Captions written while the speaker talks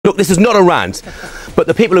Look, this is not a rant, but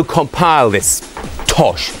the people who compile this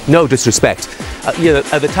tosh, no disrespect, you know,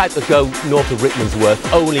 are the type that go north of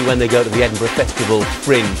Rickmansworth only when they go to the Edinburgh Festival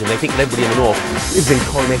Fringe, and they think that everybody in the north lives in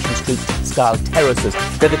Coronation Street style terraces.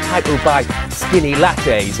 They're the type who buy skinny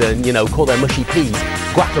lattes and, you know, call their mushy peas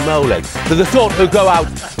guacamole. They're the sort who go out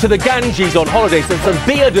to the Ganges on holidays and some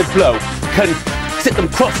bearded bloke can sit them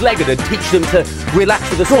cross-legged and teach them to relax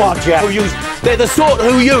with the sort they're the sort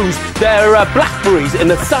who use their Blackberries in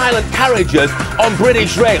the silent carriages on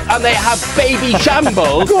British Rail, and they have Baby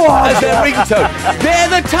Shambles as their ringtone.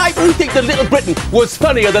 They're the type who think that Little Britain was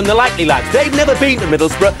funnier than the Likely Lads. They've never been to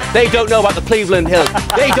Middlesbrough. They don't know about the Cleveland Hills.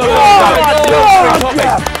 They don't know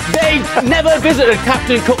about They've never visited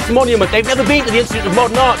Captain Cook's monument. They've never been to the Institute of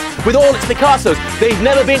Modern Arts with all its Picassos. They've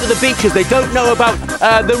never been to the beaches. They don't know about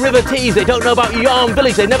the River Tees. They don't know about Yarm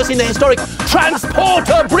Village. They've never seen the historic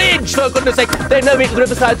Transporter Bridge, for goodness sake. They've never been to the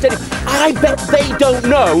Riverside Stadium. I bet they don't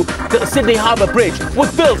know that the Sydney Harbour Bridge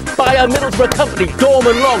was built by a Middlesbrough company,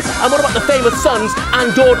 Dorman Long. And what about the famous sons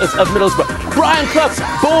and daughters of Middlesbrough? Brian Clough,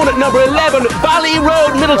 born at number 11 Valley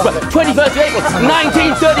Road, Middlesbrough, 21st of April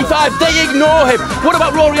 1935. They ignore him. What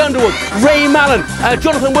about Rory Underwood, Ray Mallon,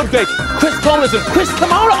 Jonathan Woodgate, Chris Tomlinson, Chris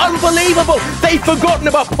Kamara? Unbelievable. They've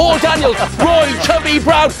forgotten about Paul Daniels, Roy Chubby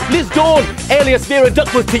Brown, Liz Dawn, alias Vera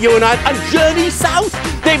Duckworth to you and I, and Journey South.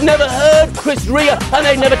 They've never heard Chris Rea, and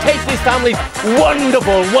they've never tasted his family's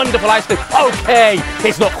wonderful, wonderful ice cream. Okay,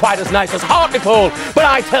 it's not quite as nice as Hartlepool, but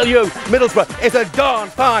I tell you, Middlesbrough is a darn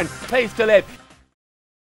fine place to live.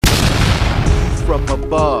 From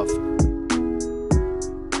above.